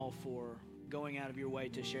for going out of your way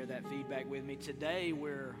to share that feedback with me. Today,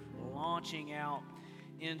 we're launching out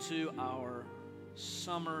into our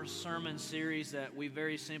summer sermon series that we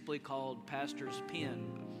very simply called Pastor's Pen.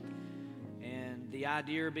 And the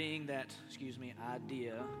idea being,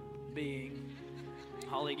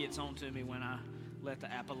 Holly gets on to me when I let the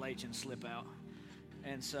Appalachian slip out.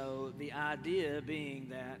 And so the idea being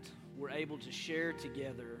that we're able to share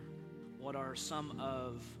together what are some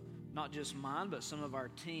of, not just mine, but some of our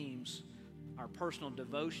teams, our personal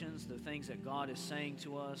devotions, the things that God is saying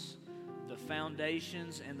to us, the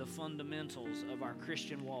foundations and the fundamentals of our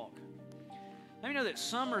Christian walk. Let me know that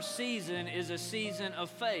summer season is a season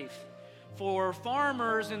of faith. For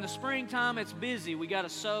farmers in the springtime, it's busy. We got to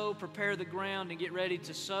sow, prepare the ground, and get ready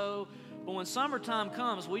to sow. But when summertime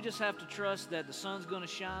comes, we just have to trust that the sun's going to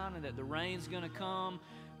shine and that the rain's going to come,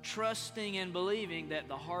 trusting and believing that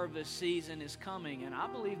the harvest season is coming. And I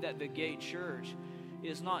believe that the Gate Church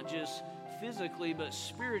is not just physically, but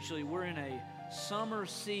spiritually. We're in a summer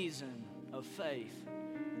season of faith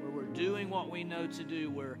where we're doing what we know to do.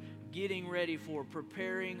 We're getting ready for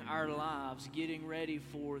preparing our lives, getting ready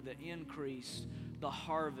for the increase, the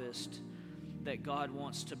harvest that God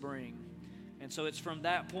wants to bring. And so it's from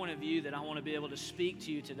that point of view that I want to be able to speak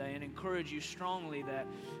to you today and encourage you strongly that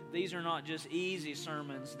these are not just easy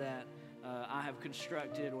sermons that I have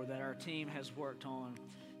constructed or that our team has worked on.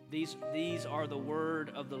 These are the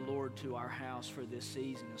word of the Lord to our house for this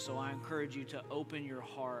season. So I encourage you to open your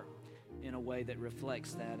heart in a way that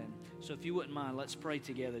reflects that. And so if you wouldn't mind, let's pray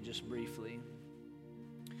together just briefly.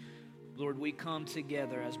 Lord, we come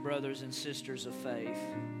together as brothers and sisters of faith,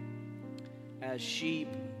 as sheep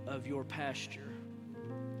of your pasture.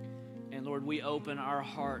 And Lord, we open our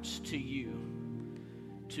hearts to you,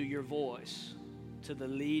 to your voice, to the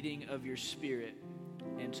leading of your Spirit,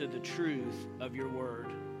 and to the truth of your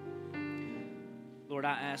word. Lord,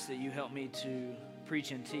 I ask that you help me to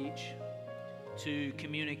preach and teach, to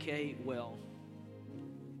communicate well.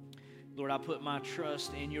 Lord, I put my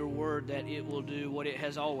trust in your word that it will do what it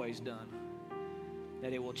has always done,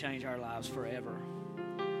 that it will change our lives forever.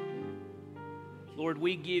 Lord,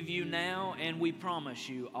 we give you now and we promise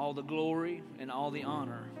you all the glory and all the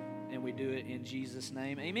honor, and we do it in Jesus'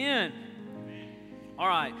 name. Amen. All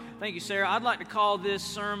right. Thank you, Sarah. I'd like to call this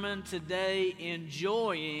sermon today,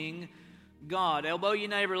 Enjoying God. Elbow your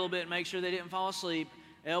neighbor a little bit and make sure they didn't fall asleep.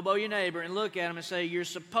 Elbow your neighbor and look at him and say, you're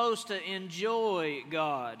supposed to enjoy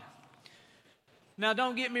God. Now,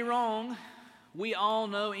 don't get me wrong. We all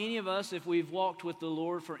know, any of us, if we've walked with the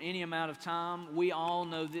Lord for any amount of time, we all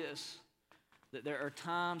know this, that there are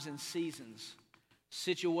times and seasons,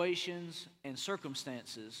 situations and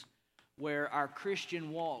circumstances where our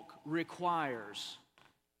Christian walk requires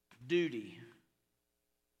duty,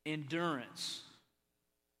 endurance,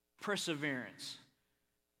 perseverance.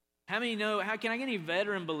 How many know, can I get any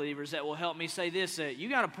veteran believers that will help me say this, that you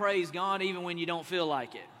got to praise God even when you don't feel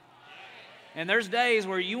like it? And there's days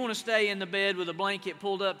where you want to stay in the bed with a blanket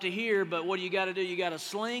pulled up to here, but what do you got to do? You got to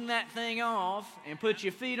sling that thing off and put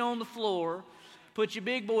your feet on the floor, put your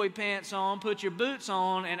big boy pants on, put your boots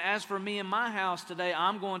on, and as for me and my house today,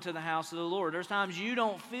 I'm going to the house of the Lord. There's times you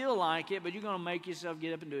don't feel like it, but you're going to make yourself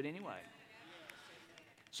get up and do it anyway.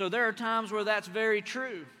 So there are times where that's very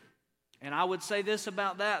true. And I would say this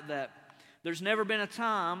about that there's never been a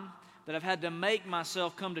time that I've had to make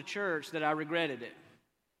myself come to church that I regretted it.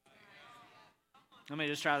 Let me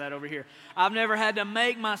just try that over here. I've never had to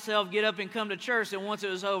make myself get up and come to church, and once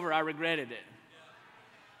it was over, I regretted it.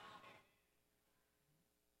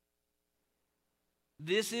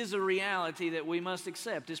 This is a reality that we must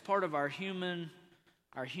accept. It's part of our human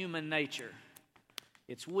nature.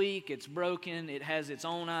 It's weak, it's broken, it has its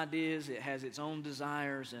own ideas, it has its own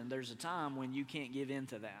desires, and there's a time when you can't give in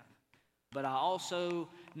to that. But I also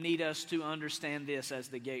need us to understand this as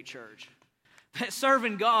the Gate Church, that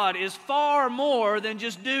serving God is far more than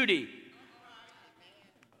just duty.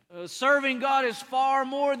 Serving God is far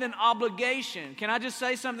more than obligation. Can I just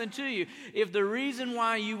say something to you? If the reason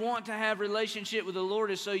why you want to have relationship with the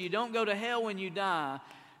Lord is so you don't go to hell when you die,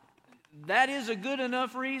 that is a good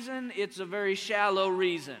enough reason. It's a very shallow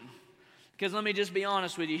reason. Because let me just be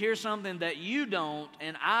honest with you. Here's something that you don't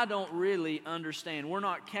and I don't really understand. We're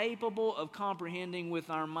not capable of comprehending with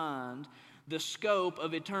our mind the scope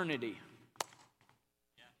of eternity.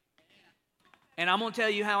 And I'm going to tell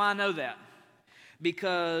you how I know that.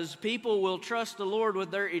 Because people will trust the Lord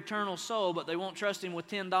with their eternal soul, but they won't trust Him with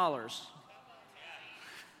 $10.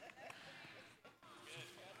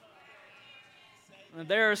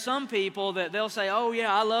 There are some people that they'll say, oh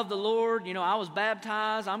yeah, I love the Lord. You know, I was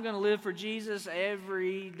baptized. I'm going to live for Jesus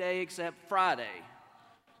every day except Friday.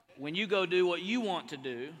 When you go do what you want to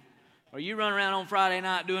do. Or you run around on Friday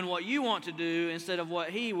night doing what you want to do instead of what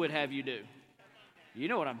He would have you do. You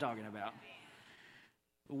know what I'm talking about.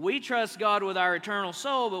 We trust God with our eternal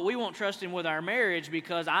soul, but we won't trust Him with our marriage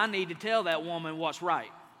because I need to tell that woman what's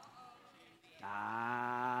right.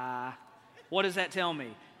 What does that tell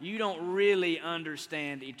me? You don't really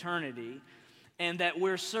understand eternity and that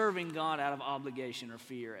we're serving God out of obligation or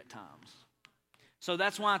fear at times. So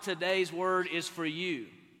that's why today's word is for you.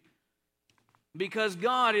 Because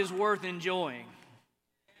God is worth enjoying.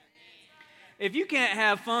 If you can't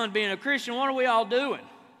have fun being a Christian, what are we all doing?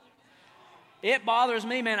 It bothers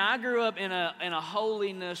me, man. I grew up in a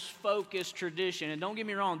holiness-focused tradition. And don't get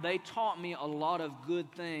me wrong, they taught me a lot of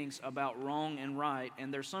good things about wrong and right.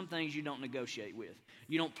 And there's some things you don't negotiate with.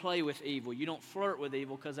 You don't play with evil. You don't flirt with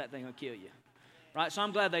evil because that thing will kill you. Right? So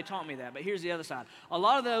I'm glad they taught me that. But here's the other side. A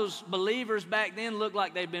lot of those believers back then looked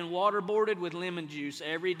like they'd been waterboarded with lemon juice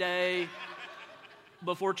every day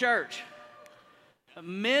before church.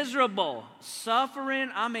 Miserable,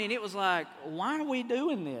 suffering. I mean, it was like, why are we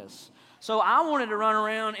doing this? So I wanted to run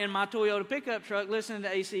around in my Toyota pickup truck listening to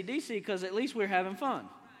AC/DC because at least we're having fun.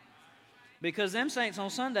 Because them saints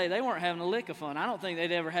on Sunday, they weren't having a lick of fun. I don't think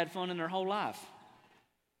they'd ever had fun in their whole life.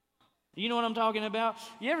 You know what I'm talking about?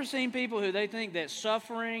 You ever seen people who they think that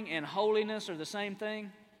suffering and holiness are the same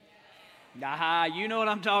thing? You know what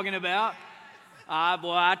I'm talking about.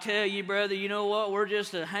 Boy, I tell you, brother, you know what? We're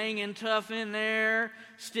just hanging tough in there,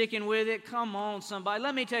 sticking with it. Come on, somebody.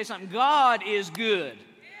 Let me tell you something. God is good.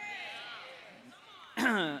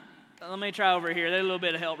 Let me try over here. There's a little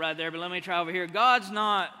bit of help right there, but let me try over here.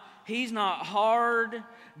 He's not hard.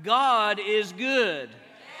 God is good.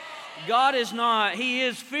 God is not, He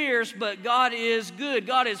is fierce, but God is good.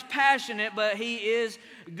 God is passionate, but He is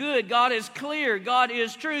good. God is clear. God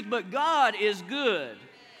is truth, but God is good.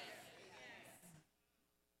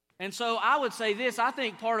 And so I would say this, I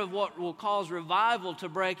think part of what will cause revival to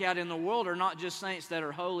break out in the world are not just saints that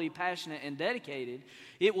are holy, passionate, and dedicated.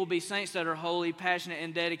 It will be saints that are holy, passionate,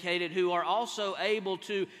 and dedicated who are also able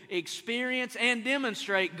to experience and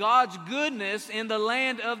demonstrate God's goodness in the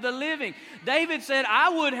land of the living. David said, I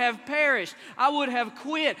would have perished, I would have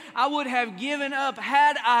quit, I would have given up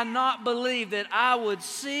had I not believed that I would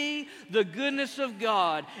see the goodness of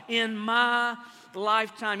God in my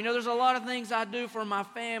lifetime. You know, there's a lot of things I do for my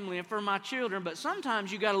family and for my children, but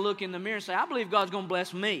sometimes you got to look in the mirror and say, I believe God's going to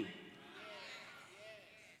bless me.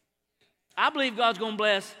 I believe God's going to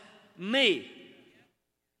bless me.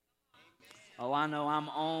 Oh, I know I'm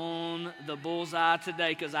on the bullseye today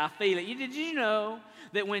because I feel it. Did you know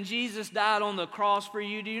that when Jesus died on the cross for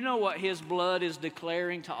you, do you know what His blood is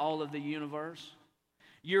declaring to all of the universe?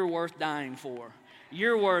 You're worth dying for.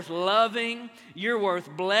 You're worth loving, you're worth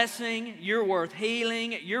blessing, you're worth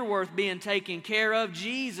healing, you're worth being taken care of.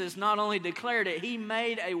 Jesus not only declared it, He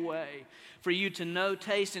made a way for you to know,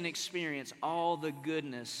 taste, and experience all the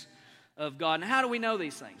goodness of God. And how do we know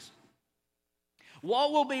these things?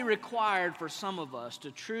 What will be required for some of us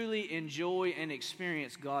to truly enjoy and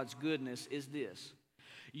experience God's goodness is this.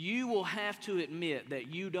 You will have to admit that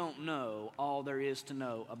you don't know all there is to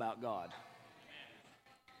know about God.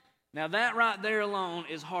 Now that right there alone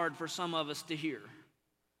is hard for some of us to hear.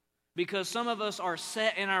 Because some of us are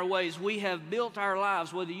set in our ways. We have built our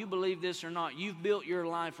lives, whether you believe this or not, you've built your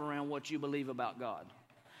life around what you believe about God.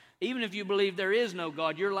 Even if you believe there is no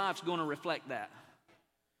God, your life's going to reflect that.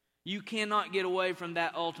 You cannot get away from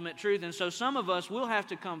that ultimate truth. And so some of us will have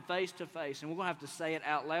to come face to face, and we're going to have to say it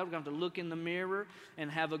out loud. We're going to have to look in the mirror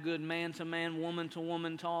and have a good man-to-man,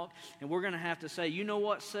 woman-to-woman talk. And we're going to have to say, you know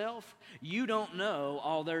what, self? You don't know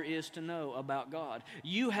all there is to know about God.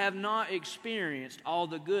 You have not experienced all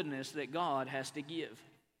the goodness that God has to give.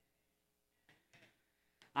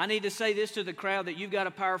 I need to say this to the crowd that you've got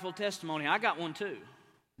a powerful testimony. I got one too.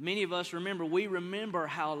 Many of us remember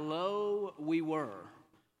how low we were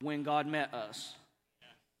when God met us.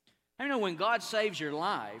 I know when God saves your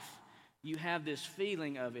life, you have this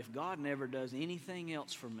feeling of if God never does anything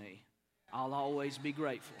else for me, I'll always be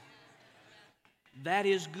grateful. That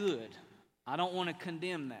is good. I don't want to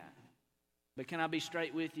condemn that. But can I be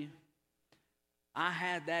straight with you? I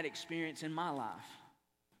had that experience in my life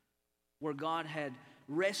where God had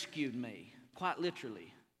rescued me, quite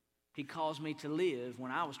literally. He caused me to live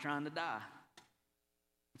when I was trying to die.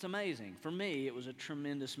 It's amazing. For me, it was a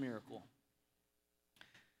tremendous miracle.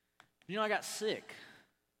 You know, I got sick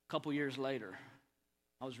a couple years later.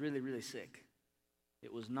 I was really, really sick.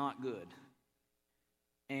 It was not good.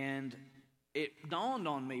 And it dawned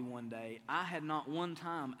on me one day, I had not one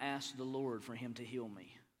time asked the Lord for Him to heal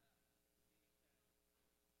me.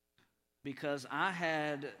 Because I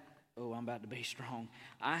had I'm about to be strong.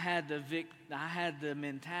 I had the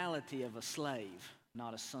mentality of a slave,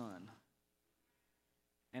 not a son.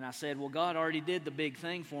 And I said, well, God already did the big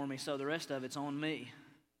thing for me, so the rest of it's on me.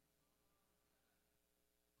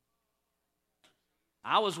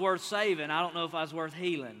 I was worth saving. I don't know if I was worth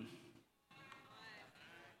healing.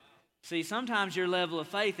 See, sometimes your level of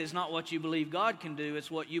faith is not what you believe God can do, it's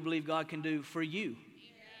what you believe God can do for you.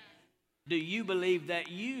 Do you believe that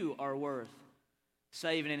you are worth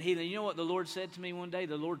saving and healing? You know what the Lord said to me one day?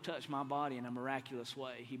 The Lord touched my body in a miraculous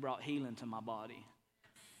way. He brought healing to my body.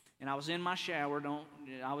 And I was in my shower,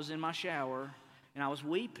 and I was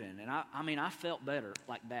weeping. And I felt better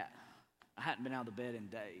like that. I hadn't been out of the bed in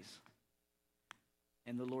days.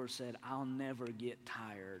 And the Lord said, I'll never get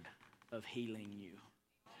tired of healing you.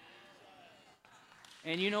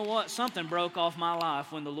 And you know what? Something broke off my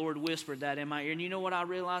life when the Lord whispered that in my ear. And you know what I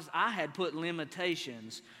realized? I had put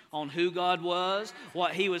limitations on who God was,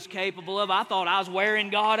 what He was capable of. I thought I was wearing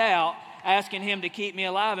God out, asking Him to keep me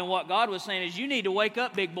alive. And what God was saying is, you need to wake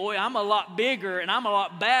up, big boy. I'm a lot bigger and I'm a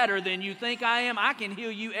lot badder than you think I am. I can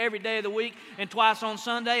heal you every day of the week and twice on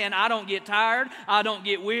Sunday, and I don't get tired. I don't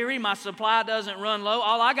get weary. My supply doesn't run low.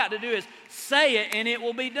 All I got to do is say it and it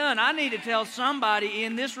will be done. I need to tell somebody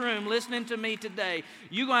in this room listening to me today,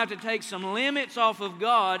 you're going to have to take some limits off of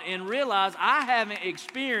God and realize I haven't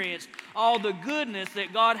experienced all the goodness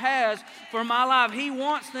that God has for my life. He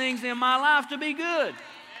wants things in my life to be good.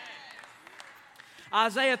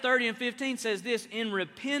 Isaiah 30:15 says this, in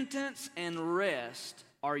repentance and rest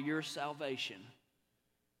are your salvation.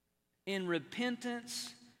 In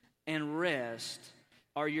repentance and rest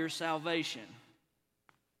are your salvation.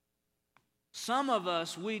 Some of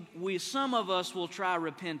us will try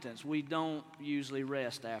repentance. We don't usually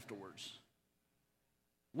rest afterwards.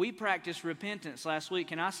 We practiced repentance last week.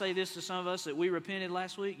 Can I say this to some of us that we repented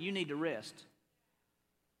last week? You need to rest.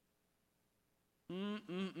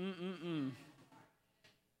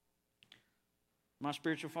 My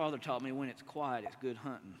spiritual father taught me when it's quiet, it's good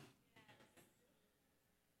hunting.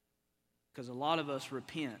 Because a lot of us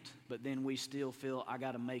repent, but then we still feel, I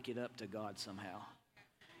got to make it up to God somehow.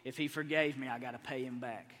 If He forgave me, I got to pay Him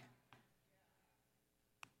back.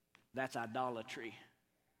 That's idolatry.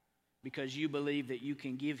 Because you believe that you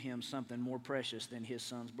can give Him something more precious than His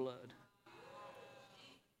Son's blood.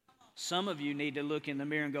 Some of you need to look in the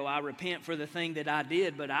mirror and go, I repent for the thing that I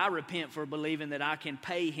did, but I repent for believing that I can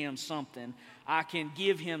pay Him something. I can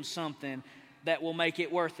give Him something that will make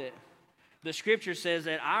it worth it. The Scripture says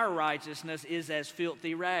that our righteousness is as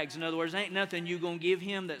filthy rags. In other words, ain't nothing you're going to give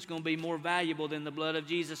Him that's going to be more valuable than the blood of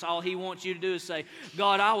Jesus. All He wants you to do is say,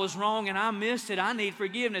 God, I was wrong and I missed it. I need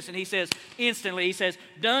forgiveness. And He says, instantly, He says,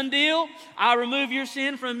 done deal. I remove your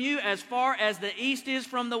sin from you as far as the east is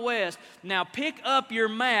from the west. Now pick up your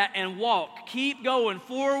mat and walk. Keep going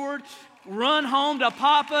forward. Run home to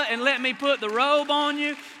Papa and let me put the robe on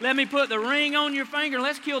you. Let me put the ring on your finger.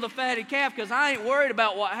 Let's kill the fatted calf, because I ain't worried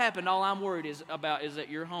about what happened. All I'm worried about is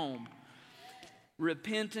that you're home.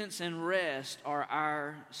 Repentance and rest are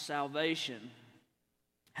our salvation.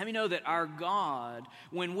 How many know that our God,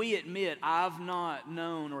 when we admit I've not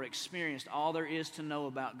known or experienced all there is to know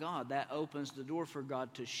about God, that opens the door for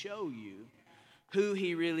God to show you who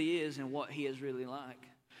He really is and what He is really like.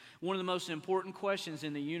 One of the most important questions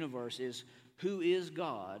in the universe is, who is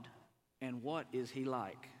God and what is He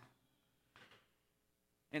like?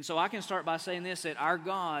 And so I can start by saying this, that our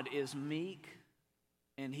God is meek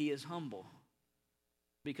and He is humble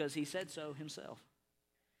because He said so Himself.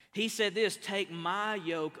 He said this, take my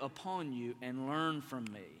yoke upon you and learn from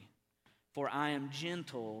me, for I am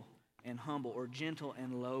gentle and humble, or gentle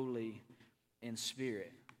and lowly in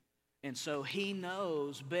spirit. And so He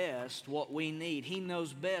knows best what we need. He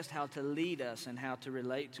knows best how to lead us and how to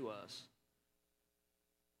relate to us.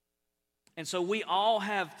 And so we all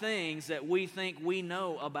have things that we think we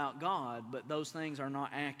know about God, but those things are not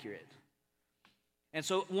accurate. And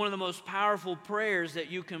so one of the most powerful prayers that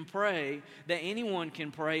you can pray, that anyone can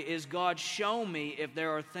pray, is, God, show me if there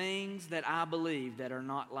are things that I believe that are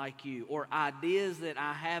not like you, or ideas that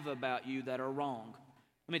I have about you that are wrong.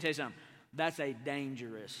 Let me tell you something. That's a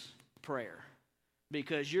dangerous prayer,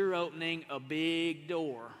 because you're opening a big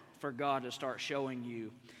door for God to start showing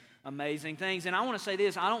you amazing things. And I want to say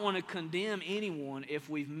this, I don't want to condemn anyone if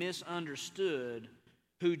we've misunderstood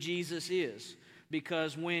who Jesus is,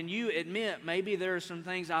 because when you admit maybe there are some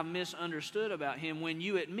things I've misunderstood about Him, when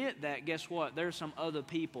you admit that, guess what? There's some other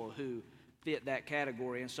people who fit that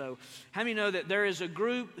category. And so how many know that there is a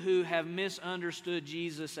group who have misunderstood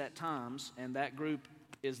Jesus at times, and that group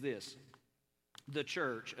is this: the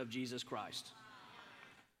Church of Jesus Christ.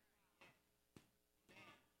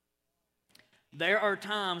 There are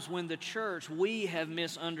times when the church, we have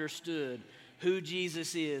misunderstood who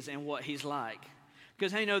Jesus is and what He's like.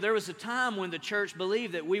 Because, hey, there was a time when the church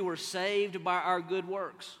believed that we were saved by our good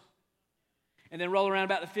works. And then roll around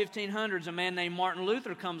about the 1500s, a man named Martin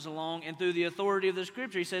Luther comes along, and through the authority of the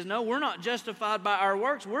Scripture, he says, no, we're not justified by our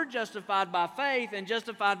works. We're justified by faith and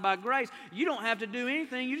justified by grace. You don't have to do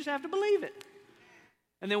anything. You just have to believe it.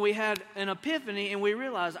 And then we had an epiphany, and we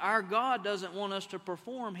realized our God doesn't want us to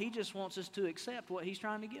perform. He just wants us to accept what He's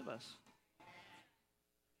trying to give us.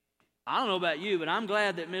 I don't know about you, but I'm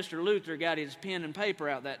glad that Mr. Luther got his pen and paper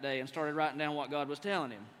out that day and started writing down what God was telling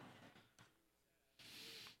him.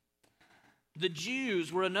 The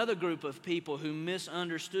Jews were another group of people who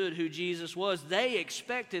misunderstood who Jesus was. They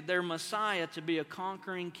expected their Messiah to be a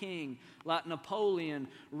conquering king, like Napoleon,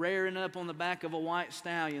 rearing up on the back of a white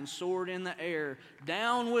stallion, sword in the air.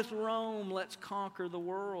 Down with Rome, let's conquer the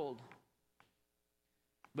world.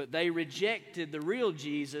 But they rejected the real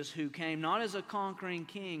Jesus, who came not as a conquering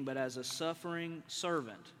king, but as a suffering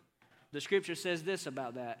servant. The Scripture says this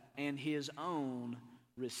about that, and His own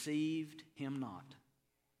received Him not.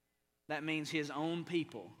 That means His own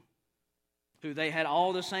people, who they had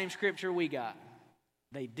all the same Scripture we got,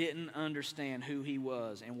 they didn't understand who He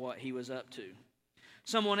was and what He was up to.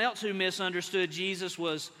 Someone else who misunderstood Jesus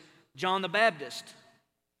was John the Baptist.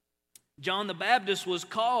 John the Baptist was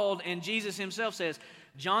called, and Jesus Himself says,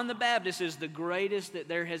 John the Baptist is the greatest that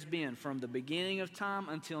there has been from the beginning of time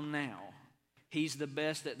until now. He's the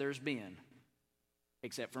best that there's been,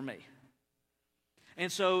 except for me.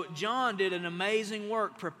 And so John did an amazing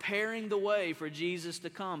work preparing the way for Jesus to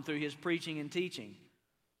come through his preaching and teaching.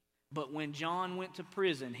 But when John went to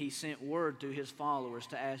prison, he sent word to his followers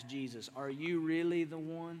to ask Jesus, are you really the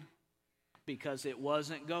one? Because it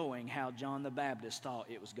wasn't going how John the Baptist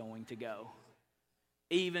thought it was going to go.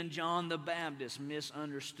 Even John the Baptist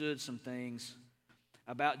misunderstood some things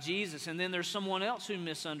about Jesus. And then there's someone else who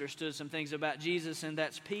misunderstood some things about Jesus, and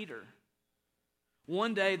that's Peter.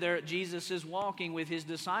 One day Jesus is walking with His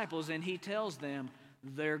disciples, and He tells them,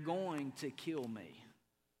 they're going to kill me.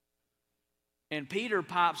 And Peter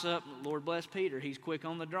pops up. Lord bless Peter. He's quick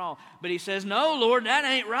on the draw. But he says, no, Lord, that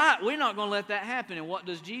ain't right. We're not going to let that happen. And what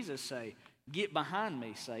does Jesus say? Get behind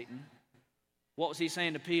me, Satan. What was He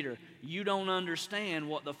saying to Peter? You don't understand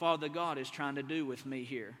what the Father God is trying to do with me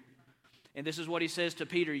here. And this is what He says to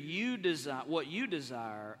Peter. What you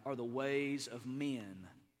desire are the ways of men,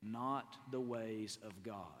 not the ways of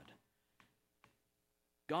God.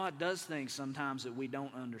 God does things sometimes that we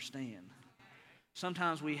don't understand.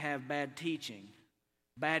 Sometimes we have bad teaching,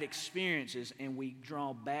 bad experiences, and we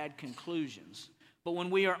draw bad conclusions. But when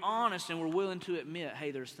we are honest and we're willing to admit,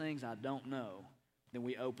 hey, there's things I don't know, then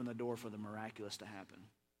we open the door for the miraculous to happen.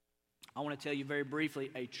 I want to tell you very briefly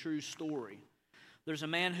a true story. There's a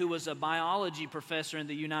man who was a biology professor in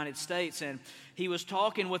the United States, and he was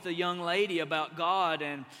talking with a young lady about God,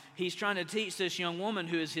 and he's trying to teach this young woman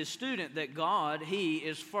who is his student that God, He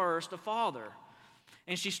is first a father.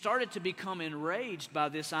 And she started to become enraged by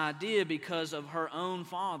this idea because of her own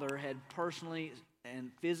father had personally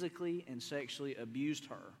and physically and sexually abused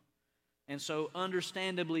her. And so,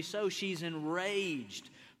 understandably so, she's enraged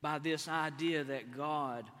by this idea that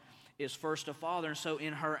God is first a father. And so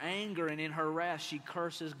in her anger and in her wrath, she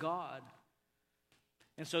curses God.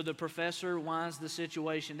 And so the professor winds the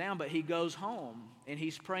situation down, but he goes home and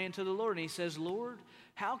he's praying to the Lord. And he says, Lord,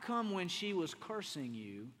 how come when she was cursing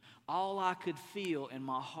you, all I could feel in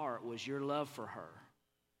my heart was your love for her?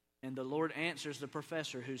 And the Lord answers the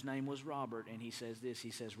professor, whose name was Robert, and he says this.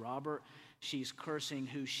 He says, Robert, she's cursing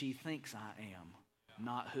who she thinks I am,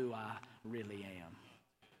 not who I really am.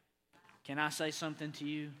 Can I say something to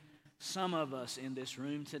you? Some of us in this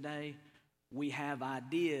room today, we have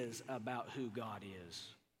ideas about who God is.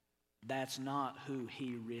 That's not who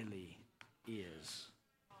He really is.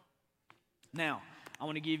 Now, I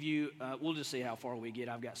want to give you, we'll just see how far we get.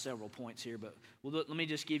 I've got several points here, but let me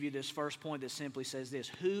just give you this first point that simply says this.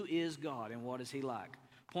 Who is God and what is He like?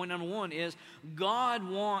 Point number one is God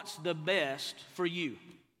wants the best for you.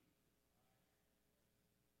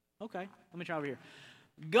 Okay, let me try over here.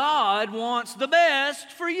 God wants the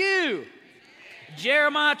best for you.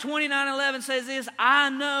 Jeremiah 29:11 says this, I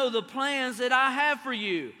know the plans that I have for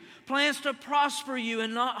you. Plans to prosper you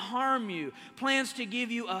and not harm you. Plans to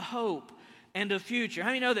give you a hope and a future. How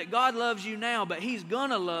many know that God loves you now, but He's going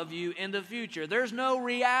to love you in the future? There's no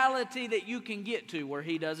reality that you can get to where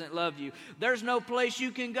He doesn't love you. There's no place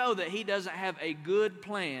you can go that He doesn't have a good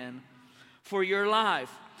plan for your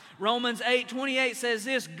life. Romans 8:28 says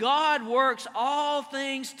this, God works all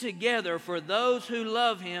things together for those who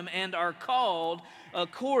love Him and are called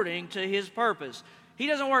according to His purpose. He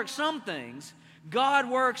doesn't work some things. God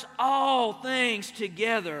works all things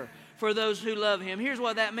together for those who love Him. Here's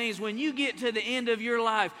what that means. When you get to the end of your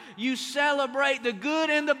life, you celebrate the good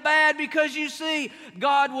and the bad because you see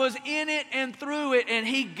God was in it and through it, and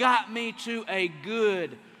He got me to a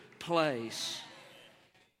good place.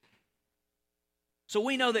 So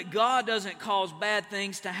we know that God doesn't cause bad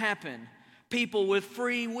things to happen. People with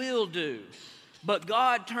free will do. But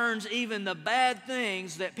God turns even the bad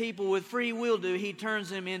things that people with free will do, He turns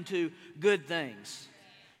them into good things.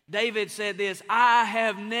 David said this, I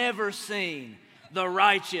have never seen the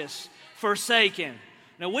righteous forsaken.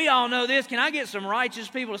 Now we all know this. Can I get some righteous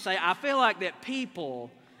people to say, I feel like that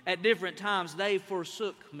people at different times, they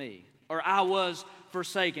forsook me, or I was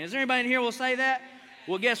forsaken. Is there anybody in here will say that?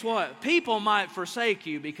 Well, guess what? People might forsake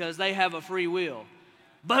you because they have a free will.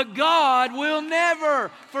 But God will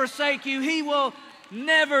never forsake you. He will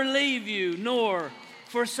never leave you nor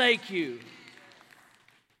forsake you.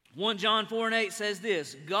 1 John 4:8 says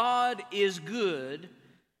this, God is good.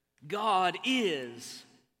 God is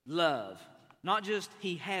love. Not just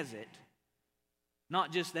He has it.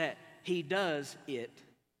 Not just that He does it.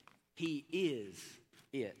 He is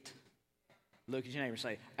it. Look at your neighbor and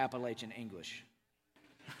say, Appalachian English.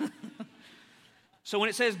 So when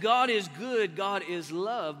it says God is good, God is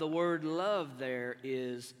love, the word love there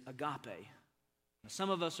is agape. Now, some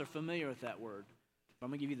of us are familiar with that word, but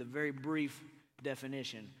I'm going to give you the very brief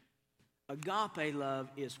definition. Agape love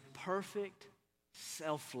is perfect,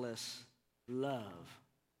 selfless love.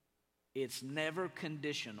 It's never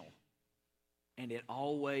conditional, and it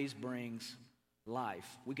always brings life.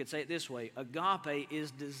 We could say it this way, agape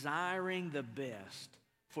is desiring the best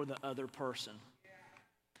for the other person.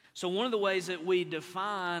 So one of the ways that we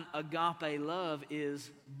define agape love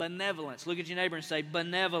is benevolence. Look at your neighbor and say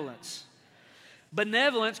benevolence.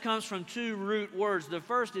 Benevolence comes from two root words. The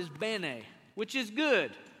first is bene, which is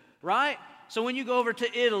good, right? So when you go over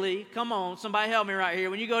to Italy, come on, somebody help me right here.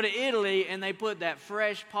 When you go to Italy and they put that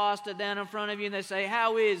fresh pasta down in front of you and they say,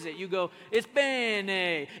 how is it? You go, it's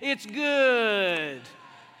bene, it's good.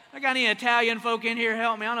 I got any Italian folk in here?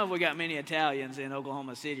 Help me. I don't know if we got many Italians in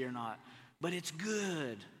Oklahoma City or not, but it's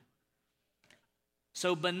good.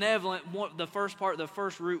 So benevolent, the first part, the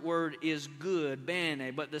first root word is good,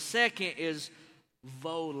 bene. But the second is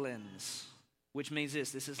volens, which means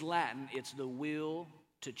this. This is Latin. It's the will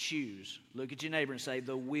to choose. Look at your neighbor and say,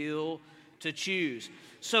 the will to choose.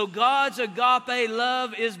 So God's agape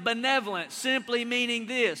love is benevolent, simply meaning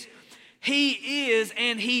this. He is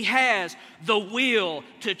and He has the will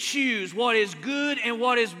to choose what is good and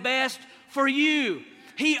what is best for you.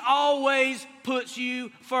 He always puts you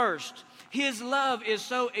first. His love is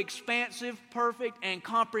so expansive, perfect, and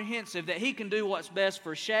comprehensive that He can do what's best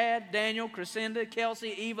for Shad, Daniel, Crescenda,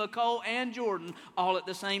 Kelsey, Eva, Cole, and Jordan all at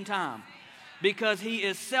the same time. Because He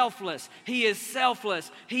is selfless. He is selfless.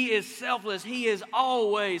 He is selfless. He is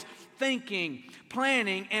always thinking,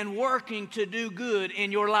 planning, and working to do good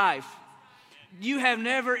in your life. You have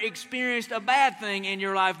never experienced a bad thing in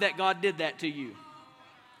your life that God did that to you.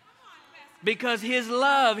 Because His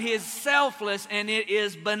love is selfless and it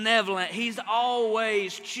is benevolent. He's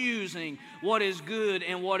always choosing what is good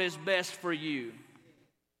and what is best for you.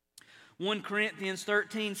 1 Corinthians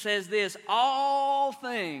 13 says this, all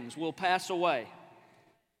things will pass away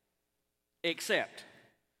except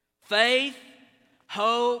faith,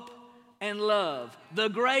 hope, and love. The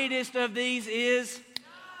greatest of these is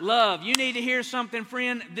love. You need to hear something,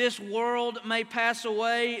 friend. This world may pass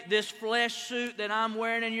away. This flesh suit that I'm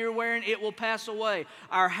wearing and you're wearing, it will pass away.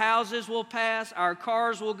 Our houses will pass. Our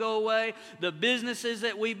cars will go away. The businesses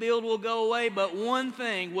that we build will go away. But one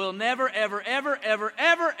thing will never, ever, ever, ever,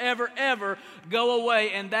 ever, ever, ever go away,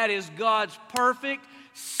 and that is God's perfect,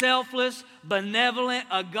 selfless, benevolent,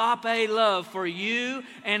 agape love for you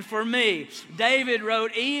and for me. David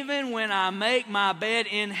wrote, even when I make my bed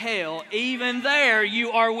in hell, even there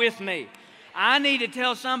you are with me. I need to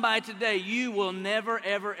tell somebody today, you will never,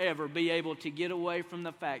 ever, ever be able to get away from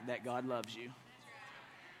the fact that God loves you.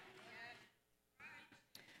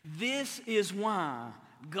 This is why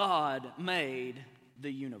God made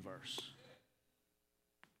the universe.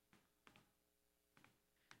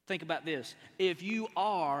 Think about this. If you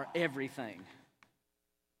are everything,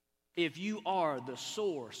 if you are the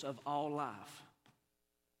source of all life,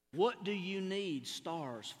 what do you need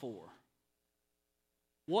stars for?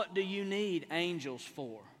 What do you need angels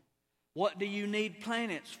for? What do you need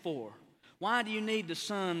planets for? Why do you need the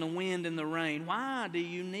sun, the wind, and the rain? Why do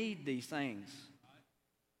you need these things?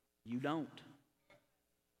 You don't.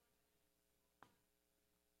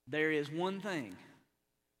 There is one thing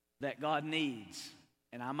that God needs,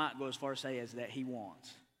 and I might go as far as say as that He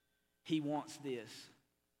wants. He wants this.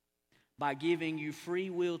 by giving you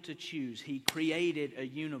free will to choose. He created a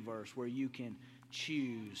universe where you can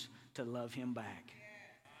choose to love Him back.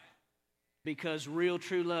 Because real,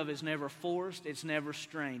 true love is never forced, it's never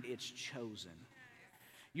strained, it's chosen.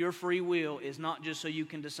 Your free will is not just so you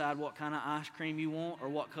can decide what kind of ice cream you want or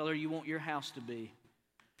what color you want your house to be.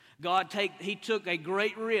 He took a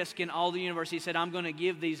great risk in all the universe. He said, I'm going to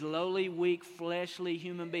give these lowly, weak, fleshly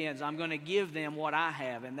human beings, I'm going to give them what I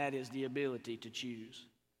have, and that is the ability to choose.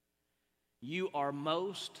 You are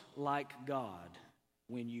most like God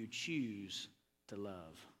when you choose to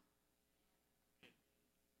love.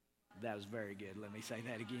 That was very good. Let me say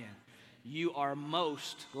that again. You are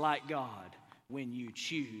most like God when you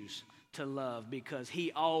choose to love, because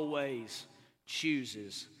He always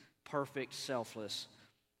chooses perfect, selfless,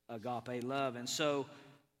 agape love. And so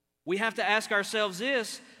we have to ask ourselves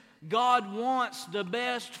this: God wants the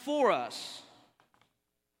best for us.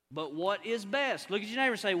 But what is best? Look at your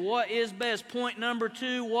neighbor and say, what is best? Point number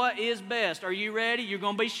 2, what is best? Are you ready? You're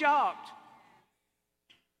going to be shocked.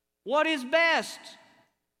 What is best?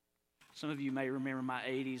 Some of you may remember my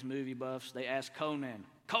 80s movie buffs. They asked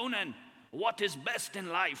Conan, what is best in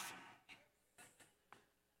life?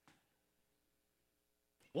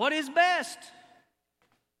 What is best?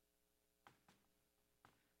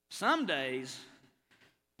 Some days,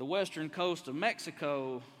 the western coast of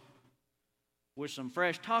Mexico with some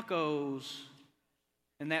fresh tacos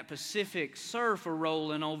and that Pacific surf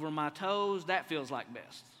rolling over my toes, that feels like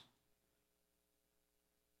best.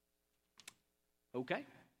 Okay?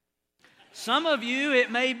 Some of you, it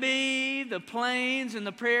may be the plains and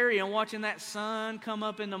the prairie and watching that sun come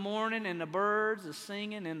up in the morning and the birds are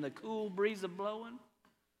singing and the cool breeze are blowing.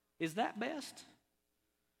 Is that best?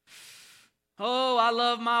 Oh, I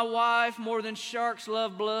love my wife more than sharks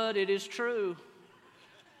love blood. It is true.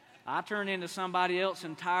 I turn into somebody else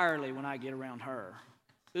entirely when I get around her.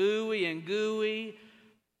 Ooey and gooey,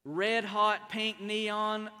 red hot pink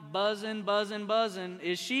neon, buzzing, buzzing, buzzing.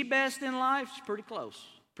 Is she best in life? She's pretty close.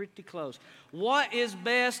 Pretty close. What is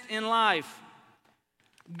best in life?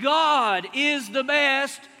 God is the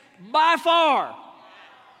best by far.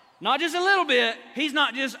 Not just a little bit. He's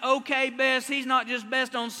not just okay best. He's not just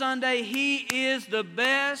best on Sunday. He is the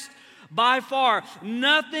best by far.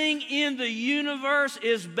 Nothing in the universe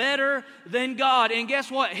is better than God. And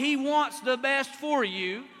guess what? He wants the best for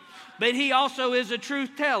you. But He also is a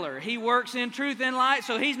truth teller. He works in truth and light,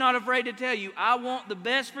 so He's not afraid to tell you, I want the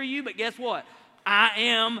best for you, but guess what? I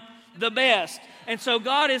am the best. And so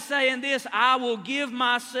God is saying this: I will give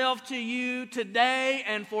myself to you today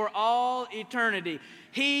and for all eternity.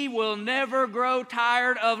 He will never grow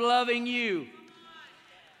tired of loving you.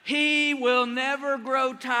 He will never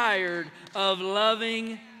grow tired of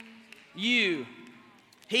loving you.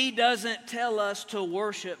 He doesn't tell us to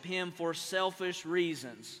worship Him for selfish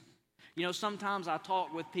reasons. You know, sometimes I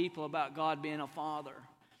talk with people about God being a father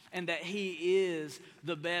and that He is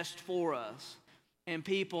the best for us. And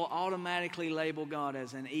people automatically label God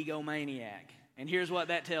as an egomaniac. And here's what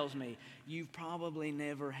that tells me. You've probably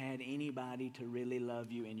never had anybody to really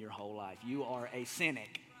love you in your whole life. You are a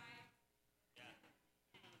cynic.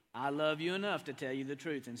 I love you enough to tell you the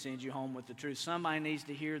truth and send you home with the truth. Somebody needs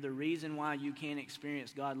to hear the reason why you can't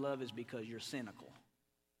experience God's love is because you're cynical.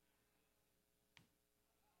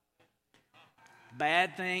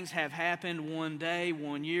 Bad things have happened one day,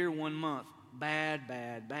 1 year, 1 month. Bad,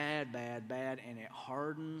 bad, bad, bad, bad, and it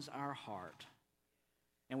hardens our heart.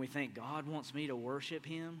 And we think, God wants me to worship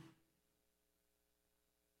Him?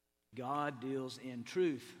 God deals in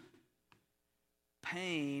truth.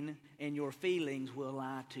 Pain and your feelings will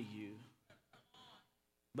lie to you,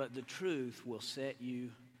 but the truth will set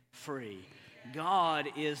you free. God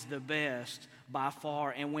is the best by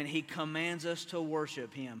far, and when He commands us to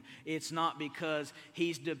worship Him, it's not because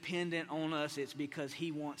He's dependent on us, it's because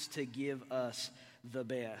He wants to give us the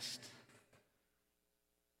best.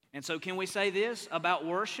 And so can we say this about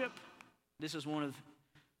worship? This is one of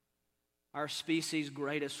our species'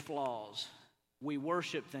 greatest flaws. We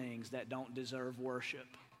worship things that don't deserve worship.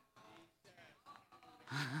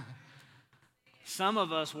 Some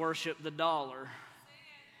of us worship the dollar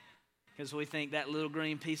because we think that little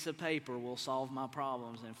green piece of paper will solve my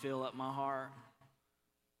problems and fill up my heart.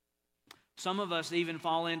 Some of us even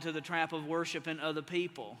fall into the trap of worshiping other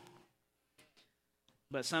people.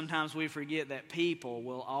 But sometimes we forget that people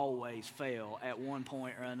will always fail at one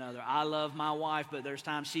point or another. I love my wife, but there's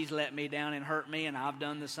times she's let me down and hurt me, and I've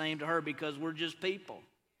done the same to her because we're just people.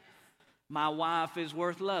 My wife is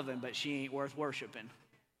worth loving, but she ain't worth worshiping.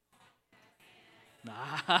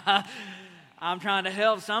 I'm trying to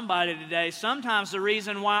help somebody today. Sometimes the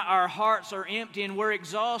reason why our hearts are empty and we're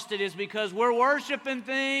exhausted is because we're worshiping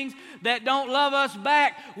things that don't love us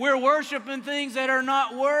back. We're worshiping things that are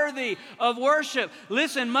not worthy of worship.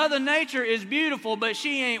 Listen, Mother Nature is beautiful, but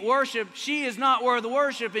she ain't worshiped. She is not worth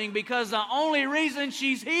worshiping, because the only reason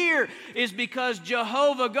she's here is because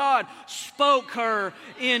Jehovah God spoke her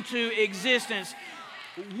into existence.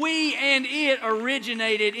 We and it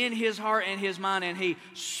originated in His heart and His mind, and He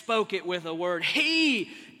spoke it with a word. He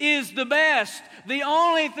is the best. The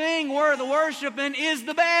only thing worth worshiping is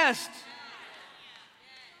the best.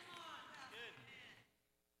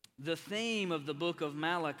 The theme of the book of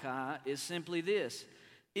Malachi is simply this: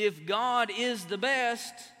 if God is the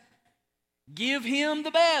best, give Him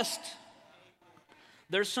the best.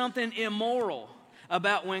 There's something immoral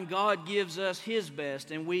about when God gives us His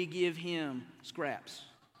best and we give Him scraps.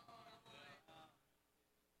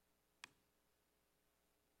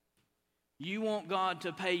 You want God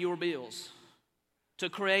to pay your bills, to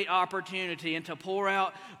create opportunity, and to pour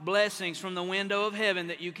out blessings from the window of heaven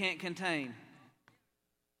that you can't contain.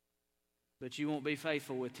 But you won't be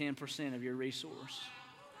faithful with 10% of your resource.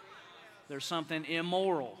 There's something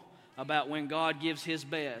immoral about when God gives His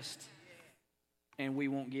best and we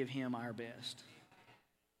won't give Him our best.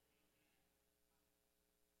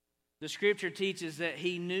 The Scripture teaches that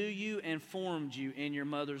He knew you and formed you in your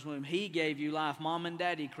mother's womb. He gave you life. Mom and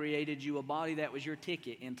Daddy created you a body that was your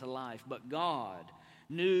ticket into life. But God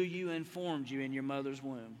knew you and formed you in your mother's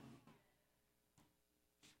womb.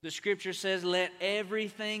 The Scripture says, let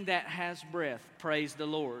everything that has breath praise the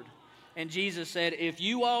Lord. And Jesus said, if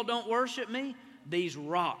you all don't worship me, these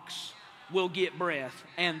rocks will get breath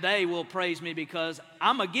and they will praise me, because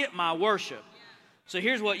I'm going to get my worship. So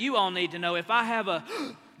here's what you all need to know. If I have a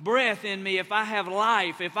breath in me, if I have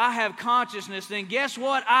life, if I have consciousness, then guess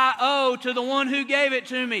what I owe to the one who gave it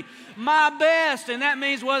to me? My best. And that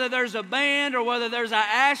means whether there's a band or whether there's an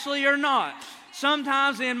Ashley or not.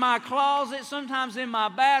 Sometimes in my closet, sometimes in my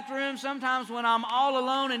bathroom, sometimes when I'm all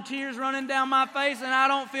alone and tears running down my face and I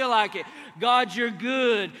don't feel like it. God, you're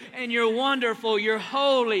good and you're wonderful, you're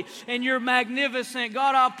holy and you're magnificent.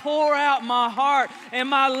 God, I pour out my heart and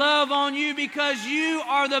my love on you because you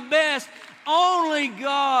are the best. Only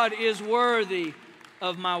God is worthy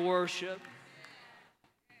of my worship.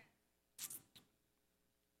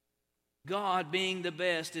 God being the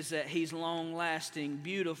best is that He's long-lasting,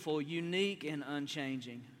 beautiful, unique, and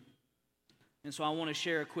unchanging. And so I want to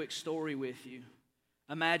share a quick story with you.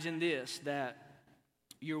 Imagine this, that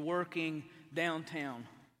you're working downtown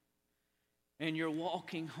and you're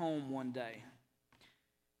walking home one day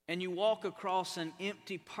and you walk across an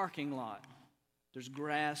empty parking lot. There's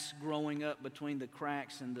grass growing up between the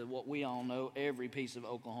cracks and what we all know, every piece of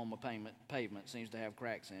Oklahoma pavement seems to have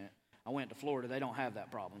cracks in it. I went to Florida, they don't have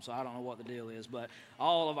that problem, so I don't know what the deal is, but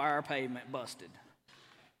all of our pavement busted.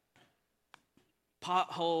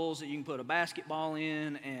 Potholes that you can put a basketball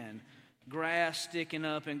in, and grass sticking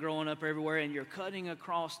up and growing up everywhere, and you're cutting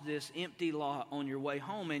across this empty lot on your way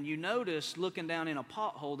home, and you notice, looking down in a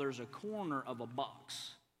pothole, there's a corner of a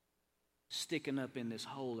box sticking up in this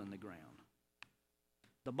hole in the ground.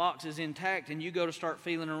 The box is intact, and you go to start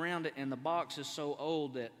feeling around it, and the box is so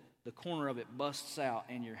old that the corner of it busts out,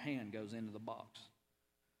 and your hand goes into the box.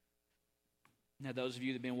 Now, those of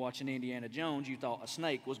you that have been watching Indiana Jones, you thought a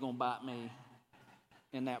snake was going to bite me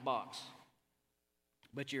in that box.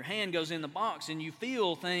 But your hand goes in the box, and you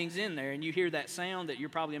feel things in there, and you hear that sound that you're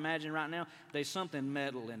probably imagining right now. There's something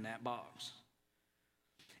metal in that box.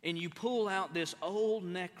 And you pull out this old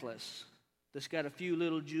necklace that's got a few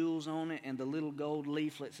little jewels on it, and the little gold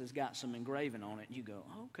leaflets has got some engraving on it. And you go,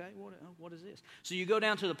 okay, what is this? So you go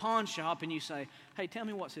down to the pawn shop and you say, hey, tell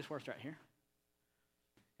me what's this worth right here.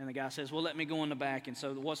 And the guy says, well, let me go in the back. And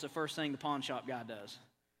so what's the first thing the pawn shop guy does?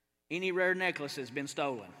 Any rare necklace has been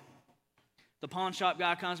stolen. The pawn shop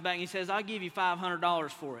guy comes back and he says, I'll give you $500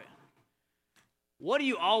 for it. What do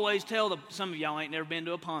you always tell some of y'all ain't never been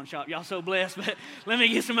to a pawn shop. Y'all so blessed, but let me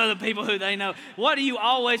get some other people who they know. What do you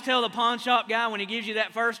always tell the pawn shop guy when he gives you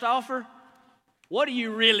that first offer? What do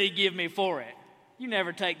you really give me for it? You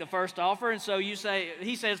never take the first offer, and so you say,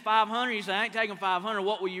 he says $500, you say, I ain't taking $500.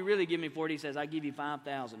 What will you really give me for it? He says, I give you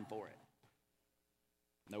 $5,000 for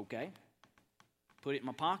it. Okay. Put it in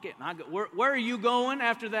my pocket, and I go, where are you going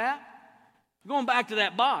after that? I'm going back to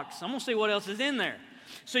that box. I'm going to see what else is in there.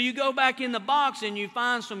 So you go back in the box and you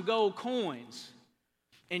find some gold coins.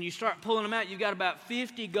 And you start pulling them out. You've got about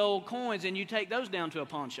 50 gold coins, and you take those down to a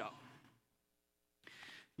pawn shop.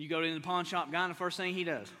 You go to the pawn shop guy, and the first thing he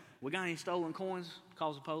does, we got any stolen coins?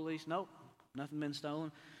 Calls the police. Nope, nothing been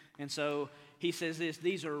stolen. And so he says this,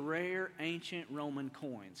 these are rare ancient Roman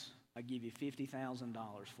coins. I give you $50,000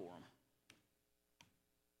 for them.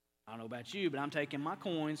 I don't know about you, but I'm taking my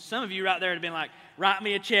coins. Some of you right there have been like, write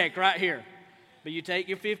me a check right here. But you take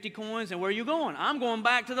your 50 coins, and where are you going? I'm going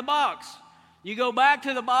back to the box. You go back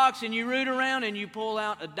to the box, and you root around, and you pull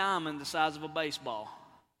out a diamond the size of a baseball.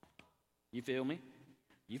 You feel me?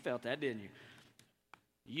 You felt that, didn't you?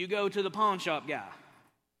 You go to the pawn shop guy.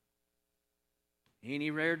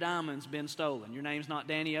 Any rare diamonds been stolen? Your name's not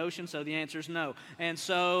Danny Ocean, so the answer is no. And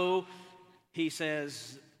so he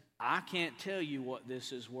says, I can't tell you what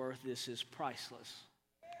this is worth. This is priceless.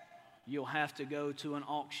 You'll have to go to an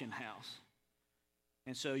auction house.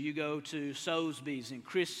 And so you go to Sotheby's and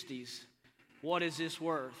Christie's. What is this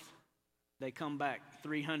worth? They come back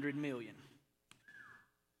 $300 million.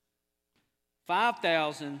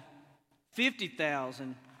 5,000,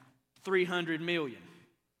 50,000, 300 million.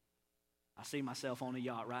 I see myself on a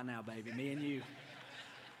yacht right now, baby. Me and you.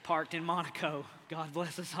 Parked in Monaco. God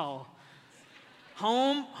bless us all.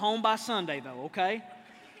 Home by Sunday though, okay?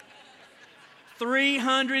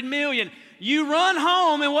 300 million. You run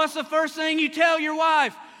home, and what's the first thing you tell your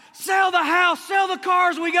wife? Sell the house, sell the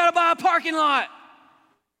cars, we got to buy a parking lot.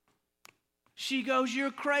 She goes,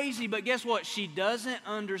 you're crazy. But guess what? She doesn't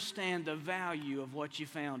understand the value of what you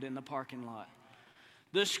found in the parking lot.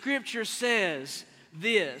 The scripture says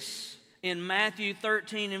this in Matthew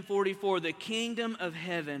 13 and 44, the kingdom of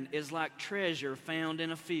heaven is like treasure found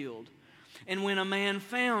in a field. And when a man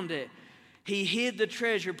found it, he hid the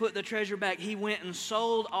treasure, put the treasure back. He went and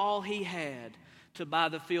sold all he had to buy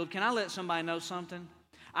the field. Can I let somebody know something?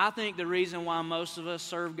 I think the reason why most of us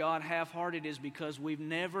serve God half-hearted is because we've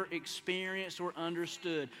never experienced or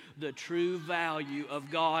understood the true value of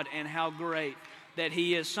God and how great that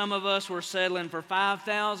He is. Some of us were settling for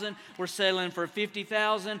 5,000, we're settling for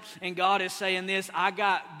 50,000, and God is saying this, I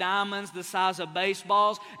got diamonds the size of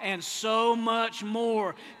baseballs and so much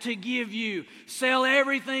more to give you. Sell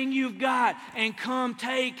everything you've got and come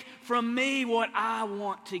take from me what I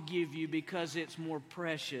want to give you because it's more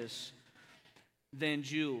precious than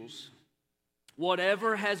jewels.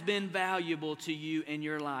 Whatever has been valuable to you in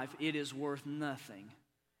your life, it is worth nothing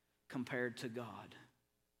compared to God.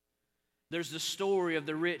 There's the story of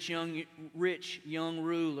the rich young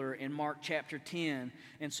ruler in Mark chapter 10.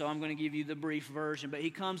 And so I'm going to give you the brief version. But he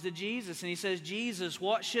comes to Jesus and he says, Jesus,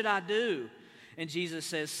 what should I do? And Jesus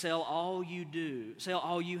says, sell all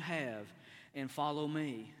you have and follow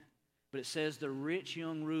me. But it says the rich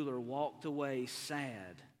young ruler walked away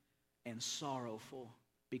sad and sorrowful.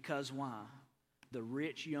 Because why? The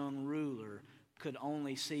rich young ruler could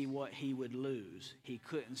only see what he would lose. He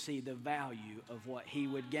couldn't see the value of what he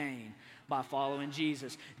would gain by following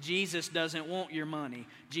Jesus. Jesus doesn't want your money.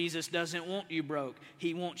 Jesus doesn't want you broke.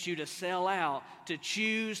 He wants you to sell out, to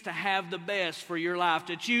choose to have the best for your life,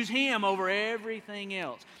 to choose Him over everything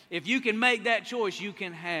else. If you can make that choice, you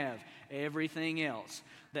can have everything else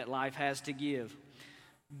that life has to give.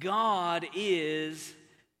 God is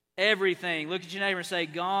everything. Look at your neighbor and say,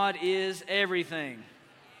 God is everything.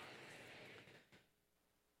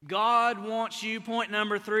 God wants you, point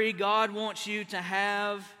number 3, God wants you to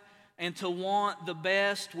have and to want the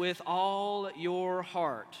best with all your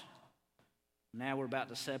heart. Now we're about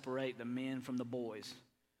to separate the men from the boys.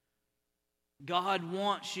 God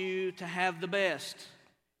wants you to have the best.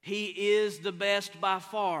 He is the best by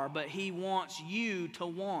far, but He wants you to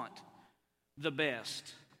want the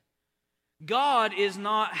best. God is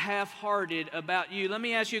not half-hearted about you. Let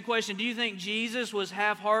me ask you a question. Do you think Jesus was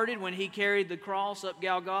half-hearted when He carried the cross up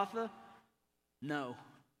Golgotha? No.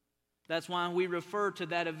 That's why we refer to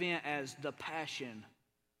that event as the passion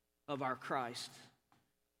of our Christ.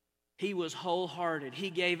 He was wholehearted. He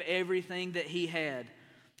gave everything that He had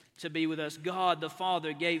to be with us. God the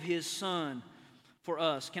Father gave His Son for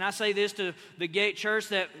us. Can I say this to the Gate Church?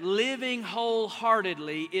 That living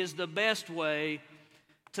wholeheartedly is the best way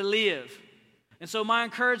to live. And so my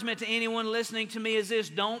encouragement to anyone listening to me is this: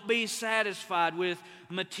 don't be satisfied with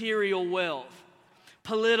material wealth,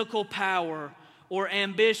 political power, or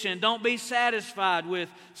ambition. Don't be satisfied with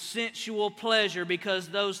sensual pleasure, because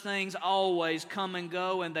those things always come and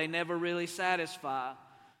go and they never really satisfy.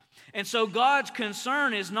 And so God's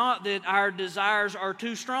concern is not that our desires are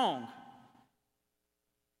too strong.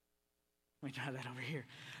 Let me try that over here.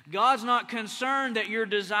 God's not concerned that your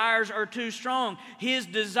desires are too strong. His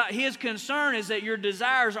concern is that your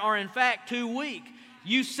desires are in fact too weak.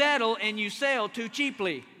 You settle and you sell too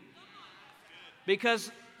cheaply.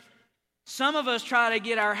 Because some of us try to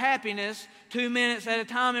get our happiness 2 minutes at a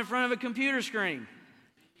time in front of a computer screen.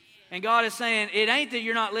 And God is saying, it ain't that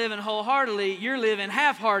you're not living wholeheartedly, you're living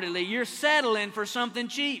half-heartedly. You're settling for something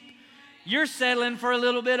cheap. You're settling for a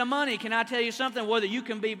little bit of money. Can I tell you something? Whether you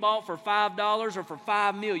can be bought for $5 or for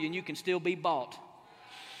 $5 million, you can still be bought.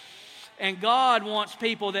 And God wants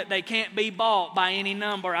people that they can't be bought by any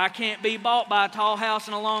number. I can't be bought by a tall house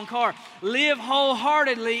and a long car. Live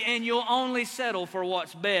wholeheartedly and you'll only settle for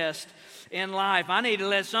what's best in life. I need to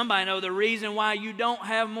let somebody know the reason why you don't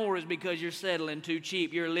have more is because you're settling too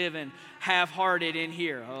cheap. You're living half-hearted in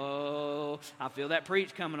here. Oh, I feel that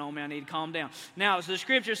preach coming on me. I need to calm down. Now, as the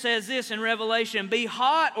scripture says this in Revelation, be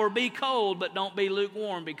hot or be cold, but don't be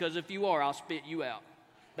lukewarm, because if you are, I'll spit you out.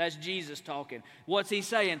 That's Jesus talking. What's he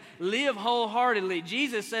saying? Live wholeheartedly.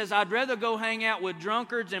 Jesus says, I'd rather go hang out with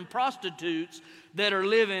drunkards and prostitutes that are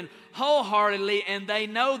living wholeheartedly and they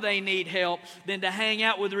know they need help than to hang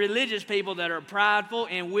out with religious people that are prideful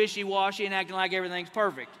and wishy-washy and acting like everything's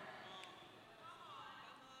perfect.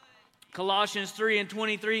 Colossians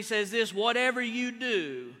 3:23 says this, whatever you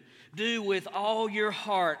do, do with all your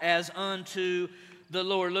heart as unto the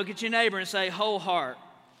Lord. Look at your neighbor and say, whole heart.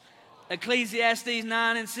 Ecclesiastes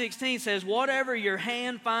 9:16 says, whatever your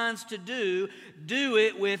hand finds to do, do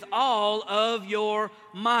it with all of your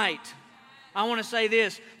might. I want to say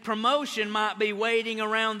this, promotion might be waiting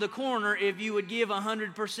around the corner if you would give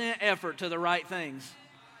 100% effort to the right things.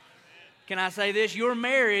 Can I say this? Your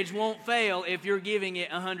marriage won't fail if you're giving it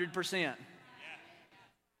 100%.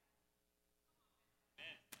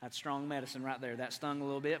 That's strong medicine right there. That stung a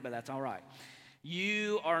little bit, but that's all right.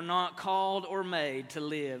 You are not called or made to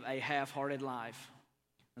live a half-hearted life.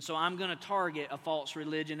 And so I'm going to target a false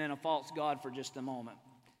religion and a false God for just a moment.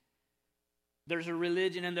 There's a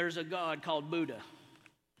religion and there's a God called Buddha.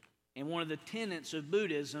 And one of the tenets of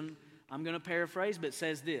Buddhism, I'm going to paraphrase, but it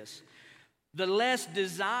says this. The less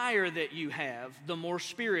desire that you have, the more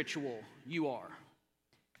spiritual you are.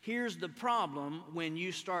 Here's the problem when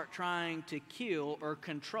you start trying to kill or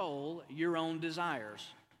control your own desires.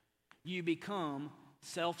 You become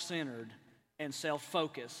self-centered and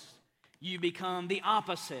self-focused. You become the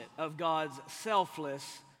opposite of God's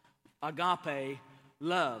selfless agape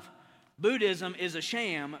love. Buddhism is a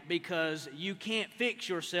sham because you can't fix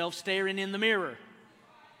yourself staring in the mirror.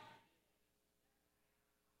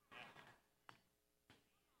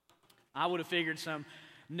 I would have figured some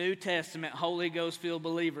New Testament, Holy Ghost-filled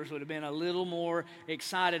believers would have been a little more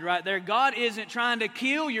excited right there. God isn't trying to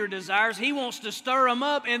kill your desires. He wants to stir them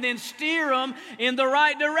up and then steer them in the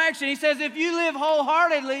right direction. He says, if you live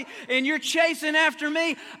wholeheartedly and you're chasing after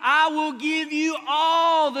me, I will give you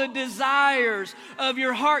all the desires of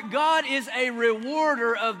your heart. God is a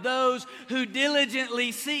rewarder of those who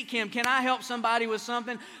diligently seek Him. Can I help somebody with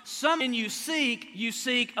something? Something you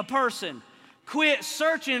seek a person. Quit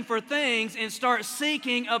searching for things and start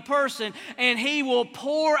seeking a person, and He will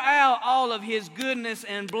pour out all of His goodness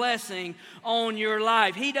and blessing on your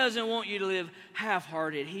life. He doesn't want you to live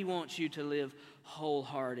half-hearted. He wants you to live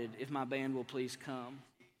wholehearted. If my band will please come.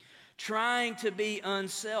 Trying to be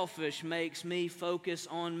unselfish makes me focus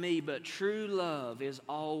on me, but true love is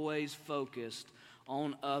always focused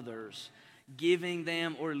on others, giving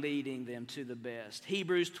them or leading them to the best.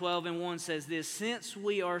 Hebrews 12:1 says this, since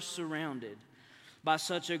we are surrounded by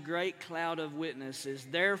such a great cloud of witnesses,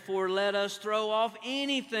 therefore let us throw off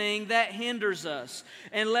anything that hinders us,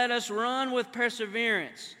 and let us run with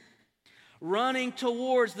perseverance, running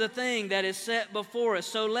towards the thing that is set before us.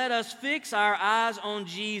 So let us fix our eyes on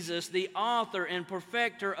Jesus, the author and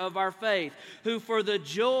perfecter of our faith, who for the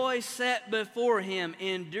joy set before Him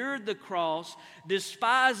endured the cross,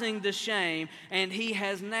 despising the shame, and He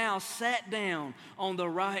has now sat down on the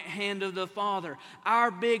right hand of the Father. Our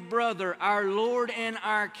big brother, our Lord and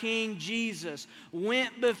our King Jesus,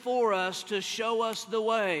 went before us to show us the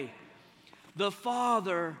way. The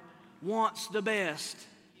Father wants the best.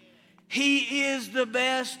 He is the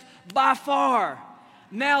best by far.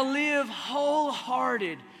 Now live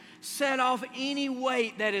wholehearted. Set off any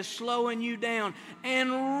weight that is slowing you down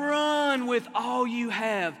and run with all you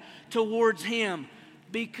have towards Him.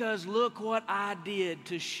 Because look what I did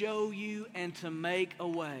to show you and to make a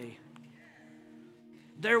way.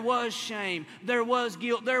 There was shame, there was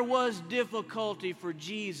guilt, there was difficulty for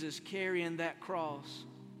Jesus carrying that cross.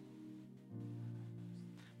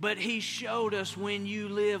 But He showed us when you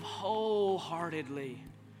live wholeheartedly,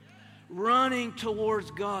 running towards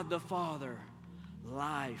God the Father,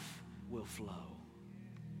 life will flow.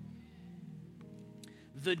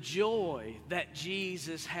 The joy that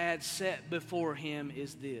Jesus had set before Him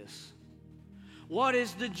is this. What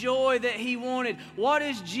is the joy that He wanted? What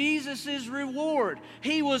is Jesus' reward?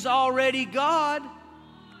 He was already God.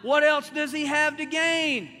 What else does He have to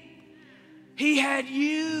gain? He had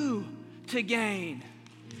you to gain.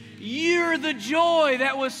 You're the joy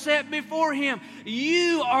that was set before him.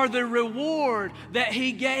 You are the reward that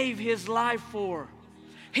he gave his life for.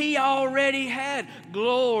 He already had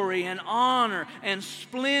glory and honor and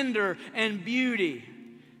splendor and beauty.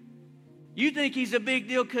 You think he's a big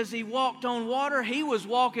deal because he walked on water? He was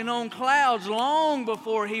walking on clouds long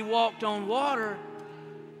before he walked on water.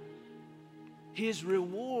 His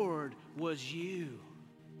reward was you.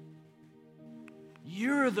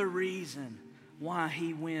 You're the reason why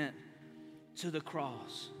he went to the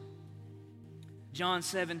cross. John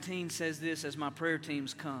 17 says this as my prayer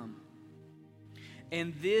teams come.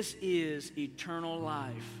 And this is eternal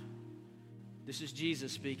life. This is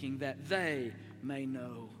Jesus speaking, that they may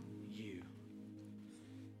know you.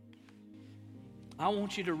 I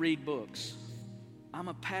want you to read books. I'm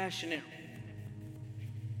a passionate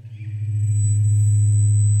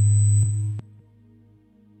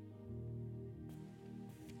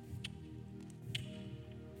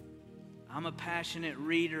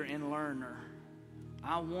reader and learner.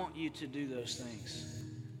 I want you to do those things.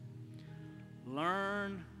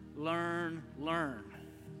 Learn, learn, learn.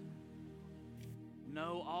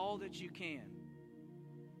 Know all that you can.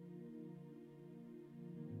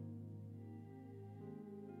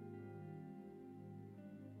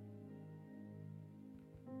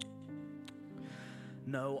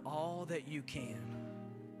 Know all that you can.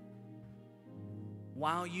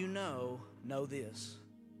 While you know this.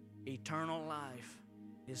 Eternal life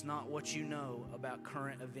is not what you know about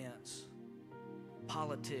current events,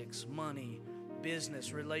 politics, money,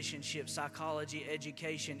 business, relationships, psychology,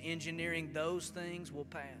 education, engineering. Those things will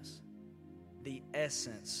pass. The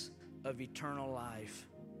essence of eternal life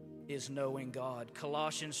is knowing God.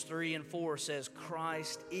 Colossians 3:4 says,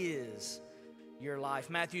 Christ is your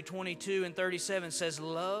life. Matthew 22:37 says,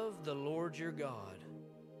 love the Lord your God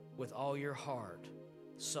with all your heart,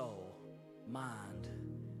 soul, mind,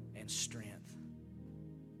 and strength.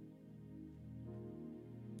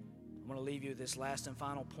 I'm going to leave you with this last and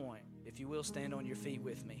final point. If you will, stand on your feet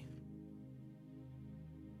with me.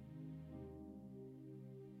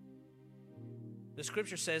 The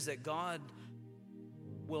scripture says that God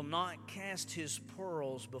will not cast his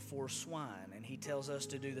pearls before swine, and he tells us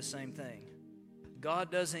to do the same thing.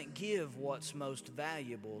 God doesn't give what's most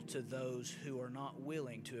valuable to those who are not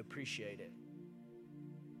willing to appreciate it.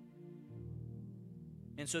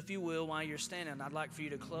 And so if you will, while you're standing, I'd like for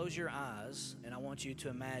you to close your eyes, and I want you to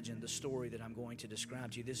imagine the story that I'm going to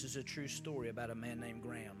describe to you. This is a true story about a man named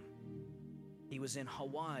Graham. He was in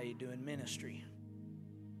Hawaii doing ministry.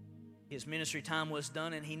 His ministry time was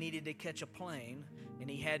done, and he needed to catch a plane, and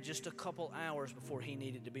he had just a couple hours before he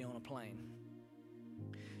needed to be on a plane.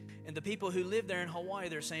 And the people who live there in Hawaii,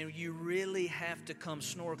 they're saying, you really have to come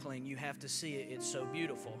snorkeling. You have to see it. It's so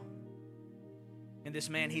beautiful. And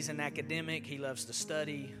this man, he's an academic. He loves to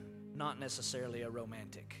study, not necessarily a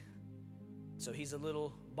romantic. So he's a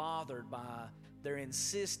little bothered by their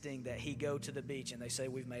insisting that he go to the beach. And they say,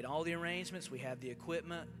 we've made all the arrangements. We have the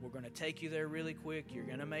equipment. We're going to take you there really quick. You're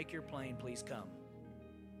going to make your plane. Please come.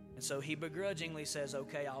 And so he begrudgingly says,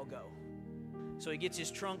 okay, I'll go. So he gets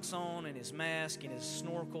his trunks on and his mask and his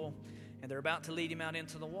snorkel. And they're about to lead him out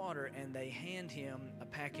into the water. And they hand him a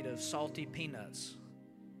packet of salty peanuts.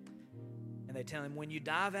 And they tell him, when you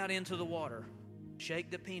dive out into the water,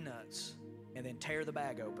 shake the peanuts and then tear the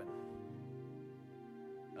bag open.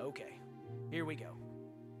 Okay, here we go.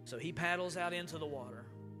 So he paddles out into the water.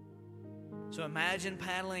 So imagine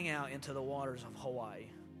paddling out into the waters of Hawaii.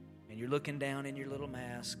 And you're looking down in your little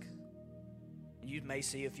mask. And you may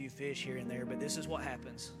see a few fish here and there, but this is what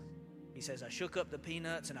happens. He says, I shook up the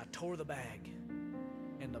peanuts and I tore the bag.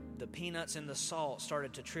 And the peanuts and the salt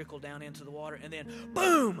started to trickle down into the water. And then,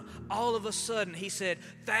 boom, all of a sudden, he said,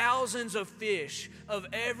 thousands of fish of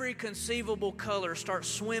every conceivable color start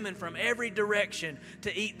swimming from every direction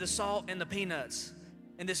to eat the salt and the peanuts.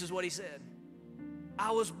 And this is what he said.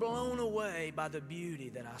 I was blown away by the beauty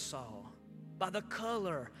that I saw, by the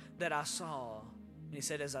color that I saw. And he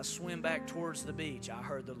said, as I swim back towards the beach, I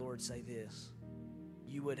heard the Lord say this.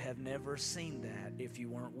 You would have never seen that if you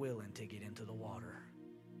weren't willing to get into the water.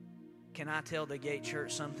 Can I tell the Gate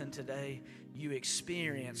Church something today? You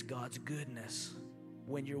experience God's goodness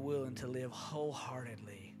when you're willing to live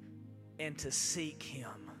wholeheartedly and to seek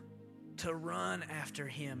Him, to run after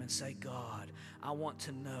Him and say, God, I want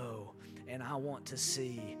to know and I want to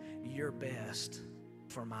see your best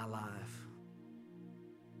for my life.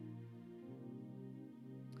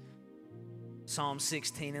 Psalm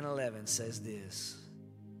 16:11 says this,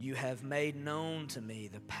 you have made known to me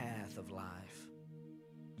the path of life.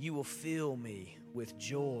 You will fill me with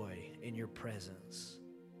joy in your presence,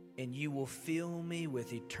 and you will fill me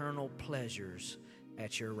with eternal pleasures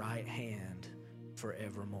at your right hand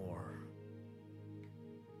forevermore.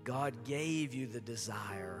 God gave you the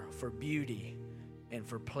desire for beauty and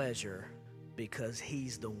for pleasure because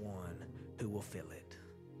He's the one who will fill it.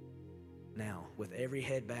 Now, with every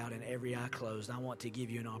head bowed and every eye closed, I want to give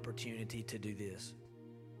you an opportunity to do this.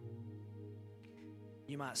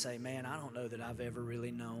 You might say, man, I don't know that I've ever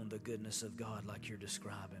really known the goodness of God like you're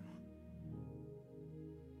describing.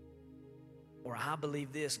 Or I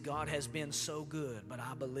believe this, God has been so good, but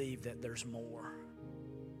I believe that there's more.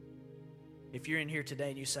 If you're in here today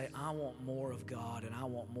and you say, I want more of God and I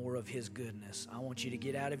want more of His goodness, I want you to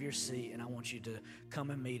get out of your seat and I want you to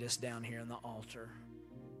come and meet us down here in the altar.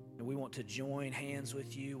 And we want to join hands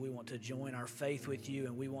with you. We want to join our faith with you,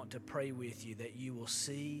 and we want to pray with you that you will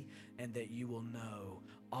see and that you will know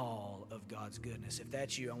all of God's goodness. If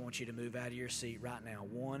that's you, I want you to move out of your seat right now.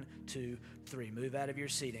 1, 2, 3. Move out of your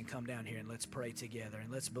seat and come down here and let's pray together.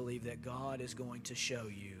 And let's believe that God is going to show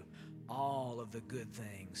you all of the good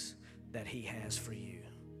things that He has for you.